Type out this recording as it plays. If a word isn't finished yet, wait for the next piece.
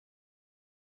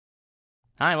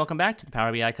Hi, welcome back to the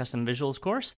Power BI Custom Visuals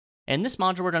course. In this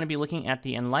module, we're going to be looking at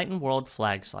the Enlighten World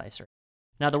Flag Slicer.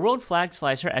 Now, the World Flag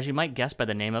Slicer, as you might guess by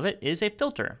the name of it, is a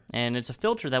filter. And it's a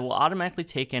filter that will automatically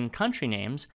take in country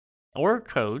names or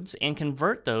codes and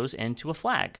convert those into a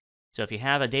flag. So if you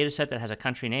have a data set that has a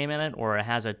country name in it, or it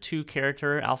has a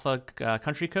 2-character alpha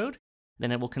country code,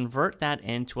 then it will convert that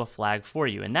into a flag for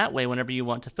you. And that way, whenever you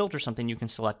want to filter something, you can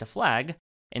select a flag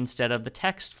instead of the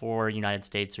text for United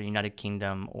States or United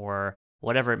Kingdom or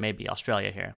whatever it may be,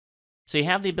 Australia here. So you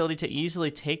have the ability to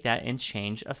easily take that and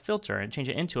change a filter and change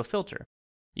it into a filter.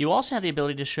 You also have the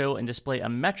ability to show and display a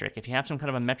metric. If you have some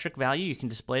kind of a metric value, you can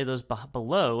display those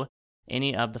below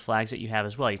any of the flags that you have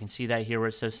as well. You can see that here where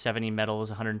it says 70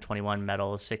 medals, 121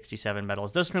 medals, 67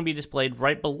 medals. Those can be displayed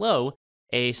right below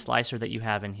a slicer that you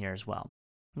have in here as well.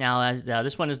 Now, as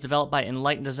this one is developed by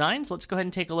Enlighten Designs, let's go ahead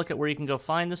and take a look at where you can go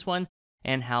find this one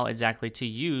and how exactly to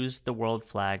use the World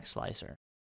Flag Slicer.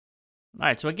 All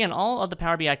right, so again, all of the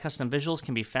Power BI custom visuals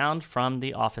can be found from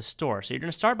the Office store. So you're going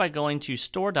to start by going to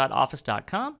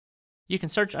store.office.com. You can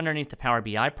search underneath the Power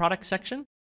BI product section,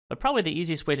 but probably the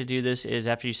easiest way to do this is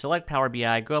after you select Power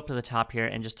BI, go up to the top here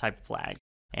and just type flag.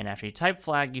 And after you type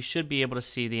flag, you should be able to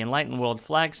see the Enlighten World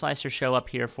Flag Slicer show up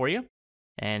here for you.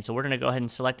 And so we're going to go ahead and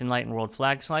select Enlighten World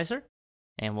Flag Slicer,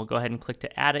 and we'll go ahead and click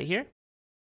to add it here.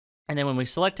 And then when we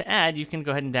select to add, you can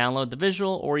go ahead and download the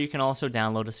visual, or you can also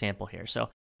download a sample here. So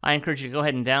I encourage you to go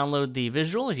ahead and download the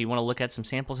visual if you want to look at some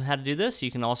samples on how to do this. You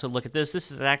can also look at this.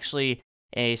 This is actually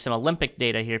some Olympic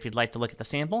data here if you'd like to look at the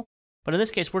sample. But in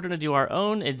this case, we're going to do our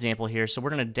own example here. So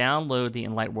we're going to download the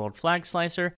Enlighten World Flag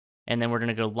Slicer, and then we're going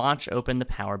to go launch open the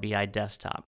Power BI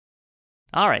desktop.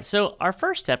 All right, so our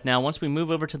first step now, once we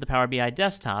move over to the Power BI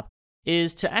desktop,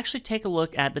 is to actually take a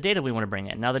look at the data we want to bring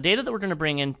in. Now, the data that we're going to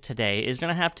bring in today is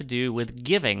going to have to do with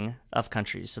giving of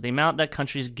countries. So the amount that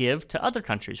countries give to other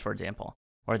countries, for example,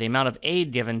 or the amount of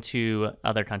aid given to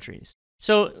other countries.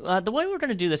 So the way we're going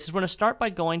to do this is we're going to start by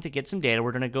going to get some data.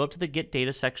 We're going to go up to the Get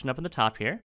Data section up in the top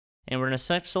here, and we're going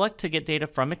to select to get data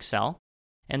from Excel.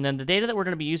 And then the data that we're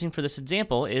going to be using for this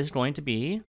example is going to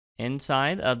be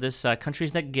inside of this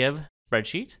Countries That Give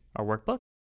spreadsheet, our workbook.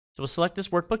 So we'll select this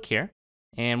workbook here,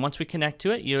 and once we connect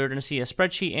to it, you're going to see a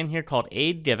spreadsheet in here called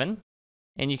Aid Given,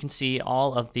 and you can see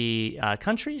all of the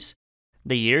countries,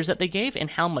 the years that they gave,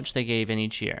 and how much they gave in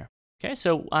each year. Okay,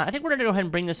 so I think we're going to go ahead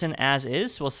and bring this in as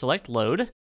is. So we'll select Load,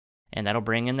 and that'll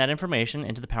bring in that information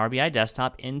into the Power BI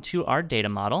desktop into our data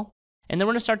model. And then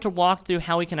we're going to start to walk through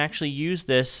how we can actually use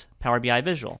this Power BI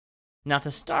visual. Now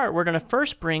to start, we're going to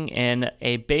first bring in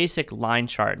a basic line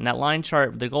chart. And that line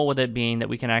chart, the goal with it being that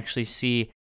we can actually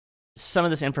see some of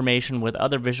this information with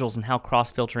other visuals and how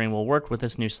cross-filtering will work with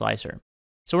this new slicer.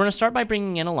 So we're going to start by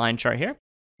bringing in a line chart here.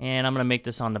 And I'm going to make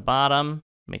this on the bottom,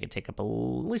 make it take up at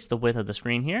least the width of the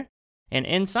screen here. And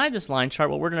inside this line chart,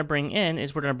 what we're going to bring in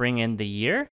is we're going to bring in the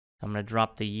year. I'm going to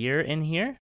drop the year in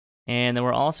here. And then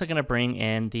we're also going to bring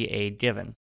in the aid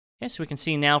given. Okay, so we can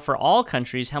see now for all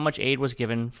countries how much aid was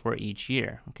given for each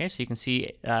year. Okay, so you can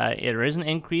see there is an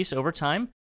increase over time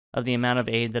of the amount of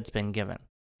aid that's been given.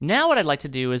 Now what I'd like to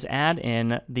do is add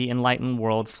in the Enlighten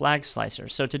World Flag Slicer.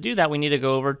 So to do that, we need to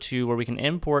go over to where we can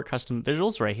import custom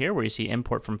visuals right here, where you see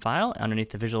Import from File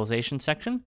underneath the Visualization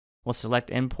section. We'll select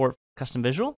Import Custom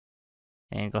Visual,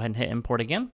 and go ahead and hit import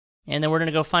again. And then we're going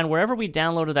to go find wherever we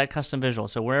downloaded that custom visual.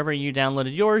 So wherever you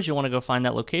downloaded yours, you'll want to go find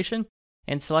that location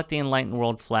and select the Enlighten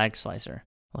World Flag Slicer.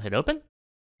 We'll hit open,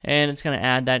 and it's going to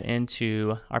add that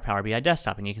into our Power BI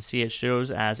desktop. And you can see it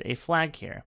shows as a flag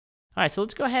here. All right, so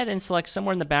let's go ahead and select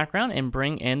somewhere in the background and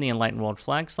bring in the Enlighten World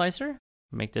Flag Slicer.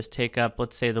 Make this take up,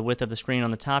 let's say, the width of the screen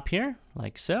on the top here,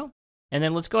 like so. And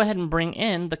then let's go ahead and bring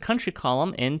in the country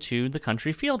column into the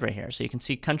country field right here. So you can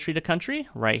see country to country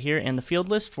right here in the field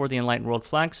list for the Enlighten World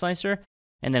Flag Slicer.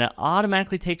 And then it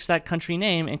automatically takes that country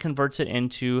name and converts it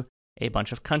into a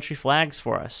bunch of country flags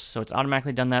for us. So it's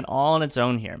automatically done that all on its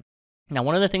own here. Now,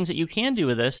 one of the things that you can do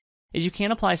with this is you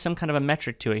can apply some kind of a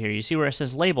metric to it here. You see where it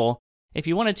says label. If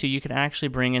you wanted to, you could actually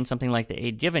bring in something like the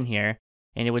aid given here,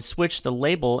 and it would switch the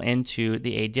label into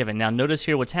the aid given. Now, notice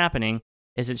here what's happening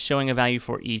is it's showing a value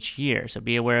for each year. So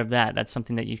be aware of that. That's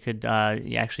something that you could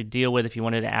actually deal with if you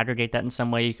wanted to aggregate that in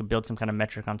some way. You could build some kind of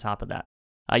metric on top of that.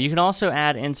 You can also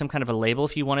add in some kind of a label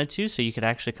if you wanted to, so you could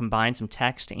actually combine some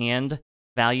text and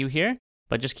value here.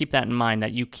 But just keep that in mind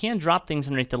that you can drop things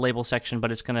underneath the label section, but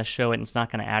it's going to show it and it's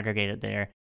not going to aggregate it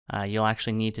there. You'll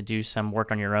actually need to do some work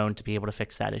on your own to be able to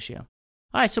fix that issue.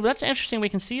 All right, so that's interesting. We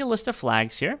can see a list of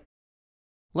flags here.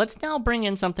 Let's now bring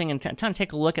in something and kind of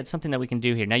take a look at something that we can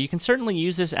do here. Now, you can certainly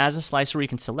use this as a slicer where you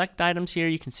can select items here.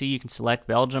 You can see you can select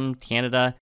Belgium,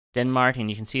 Canada, Denmark, and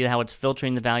you can see how it's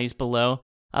filtering the values below.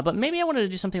 But maybe I wanted to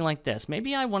do something like this.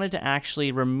 Maybe I wanted to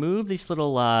actually remove these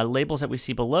little labels that we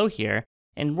see below here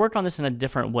and work on this in a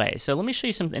different way. So let me show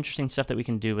you some interesting stuff that we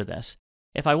can do with this.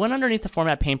 If I went underneath the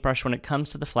Format Paintbrush when it comes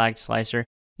to the flag slicer,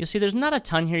 you'll see there's not a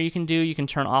ton here you can do. You can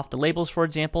turn off the labels, for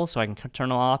example, so I can turn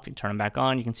them off, you can turn them back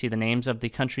on. You can see the names of the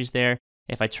countries there.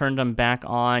 If I turned them back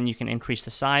on, you can increase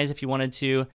the size if you wanted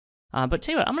to. But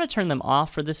tell you what, I'm going to turn them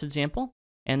off for this example.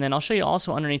 And then I'll show you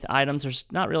also underneath items, there's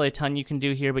not really a ton you can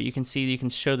do here, but you can see you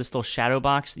can show this little shadow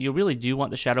box. You really do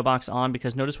want the shadow box on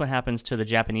because notice what happens to the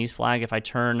Japanese flag. If I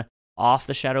turn off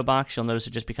the shadow box, you'll notice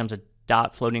it just becomes a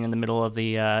dot floating in the middle of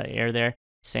the air there.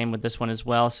 Same with this one as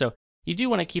well. So you do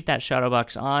want to keep that shadow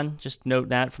box on. Just note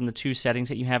that from the two settings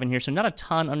that you have in here. So not a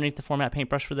ton underneath the Format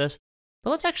Paintbrush for this,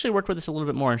 but let's actually work with this a little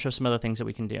bit more and show some other things that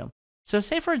we can do. So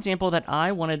say, for example, that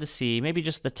I wanted to see maybe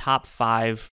just the top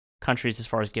 5 countries as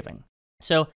far as giving.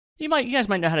 So you guys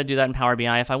might know how to do that in Power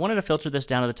BI. If I wanted to filter this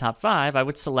down to the top 5, I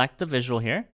would select the visual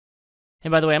here. And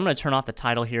by the way, I'm going to turn off the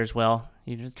title here as well.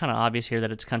 It's kind of obvious here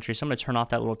that it's country, so I'm going to turn off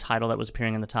that little title that was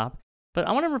appearing in the top. But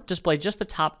I want to display just the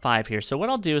top 5 here. So what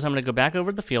I'll do is I'm going to go back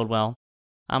over to the field well.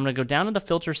 I'm going to go down to the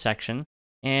filter section,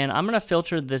 and I'm going to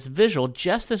filter this visual,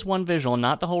 just this one visual,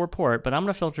 not the whole report, but I'm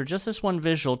going to filter just this one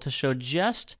visual to show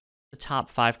just the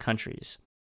top 5 countries.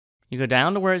 You go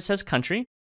down to where it says country.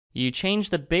 You change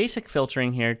the basic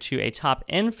filtering here to a top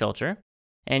N filter,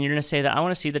 and you're going to say that I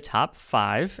want to see the top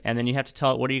 5, and then you have to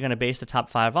tell it what are you going to base the top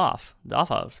 5 off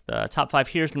of. The top 5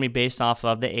 here is going to be based off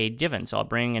of the aid given, so I'll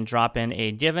bring and drop in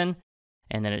aid given,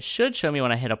 and then it should show me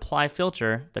when I hit apply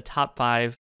filter the top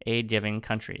 5 aid giving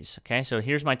countries. Okay, so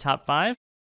here's my top 5,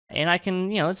 and I can,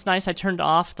 it's nice I turned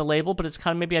off the label, but it's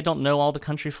kind of maybe I don't know all the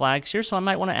country flags here, so I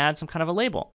might want to add some kind of a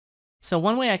label. So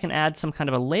one way I can add some kind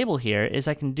of a label here is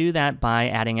I can do that by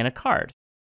adding in a card.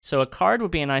 So a card would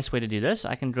be a nice way to do this.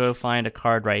 I can go find a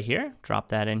card right here, drop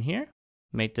that in here,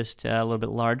 make this a little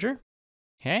bit larger,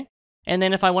 okay? And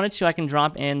then if I wanted to, I can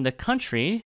drop in the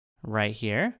country right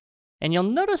here. And you'll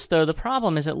notice though, the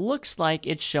problem is it looks like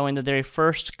it's showing the very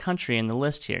first country in the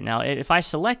list here. Now, if I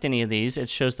select any of these, it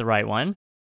shows the right one.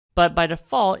 But by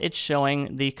default, it's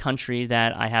showing the country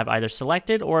that I have either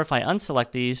selected, or if I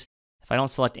unselect these, if I don't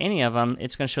select any of them,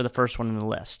 it's going to show the first one in the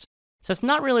list. So that's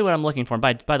not really what I'm looking for.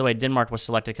 By the way, Denmark was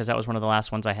selected because that was one of the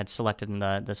last ones I had selected in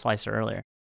the slicer earlier.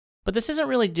 But this isn't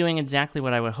really doing exactly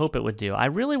what I would hope it would do. I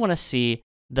really want to see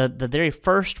the very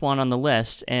first one on the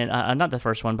list, and not the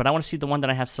first one, but I want to see the one that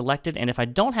I have selected, and if I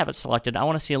don't have it selected, I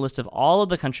want to see a list of all of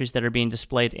the countries that are being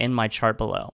displayed in my chart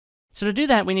below. So to do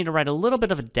that, we need to write a little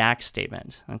bit of a DAX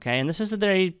statement, okay? And this is a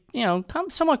very,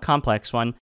 somewhat complex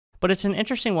one, but it's an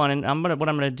interesting one, and what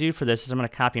I'm going to do for this is I'm going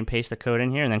to copy and paste the code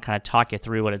in here and then kind of talk you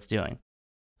through what it's doing. All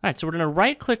right, so we're going to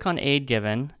right-click on aid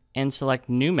given and select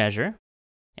new measure,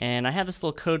 and I have this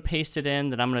little code pasted in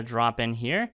that I'm going to drop in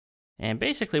here, and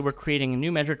basically we're creating a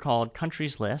new measure called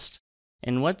countries list,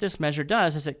 and what this measure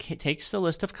does is it takes the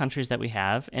list of countries that we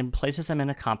have and places them in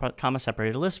a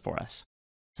comma-separated list for us.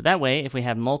 So that way, if we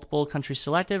have multiple countries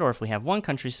selected or if we have one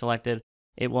country selected,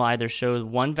 it will either show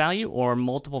one value or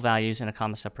multiple values in a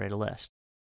comma-separated list.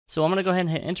 So I'm going to go ahead and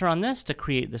hit enter on this to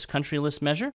create this country list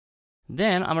measure.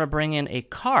 Then I'm going to bring in a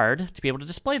card to be able to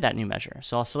display that new measure.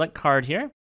 So I'll select card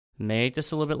here, make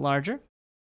this a little bit larger,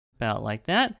 about like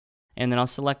that, and then I'll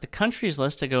select the countries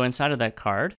list to go inside of that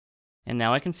card. And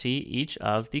now I can see each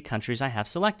of the countries I have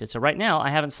selected. So right now I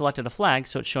haven't selected a flag,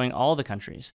 so it's showing all the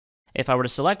countries. If I were to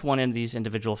select one of these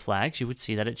individual flags, you would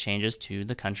see that it changes to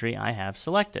the country I have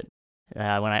selected. When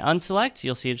I unselect,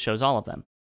 you'll see it shows all of them.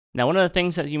 Now, one of the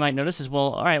things that you might notice is,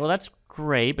 well, all right, well, that's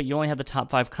great, but you only have the top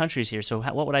 5 countries here. So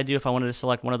what would I do if I wanted to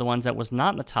select one of the ones that was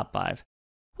not in the top 5?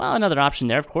 Well, another option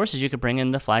there, of course, is you could bring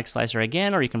in the flag slicer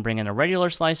again, or you can bring in a regular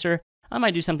slicer. I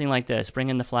might do something like this. Bring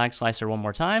in the flag slicer one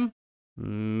more time.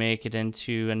 Make it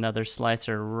into another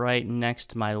slicer right next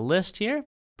to my list here.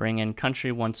 Bring in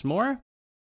country once more.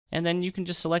 And then you can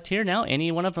just select here now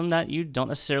any one of them that you don't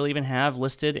necessarily even have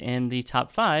listed in the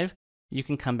top 5. You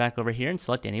can come back over here and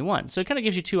select any one. So it kind of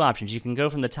gives you two options. You can go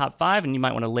from the top 5, and you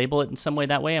might want to label it in some way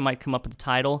that way. I might come up with the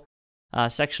title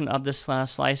section of this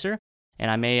slicer,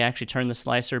 and I may actually turn the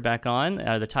slicer back on,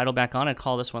 the title back on, and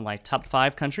call this one like top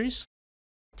 5 countries,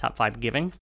 top 5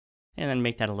 giving, and then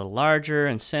make that a little larger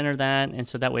and center that, and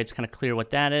so that way it's kind of clear what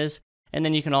that is. And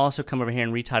then you can also come over here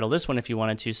and retitle this one if you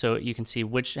wanted to, so you can see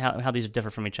how these are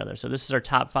different from each other. So this is our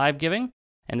top 5 giving,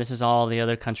 and this is all the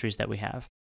other countries that we have.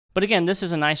 But again, this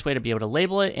is a nice way to be able to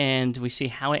label it, and we see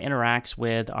how it interacts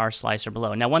with our slicer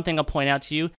below. Now, one thing I'll point out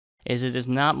to you is it is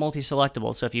not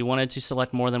multi-selectable. So if you wanted to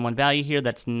select more than one value here,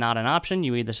 that's not an option.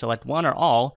 You either select one or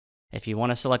all, If you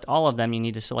want to select all of them, you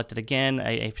need to select it again,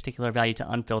 a particular value to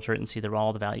unfilter it and see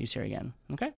all the values here again.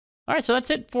 Okay? All right, so that's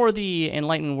it for the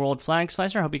Enlighten World Flag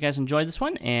Slicer. I hope you guys enjoyed this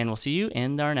one, and we'll see you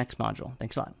in our next module.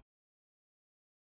 Thanks a lot.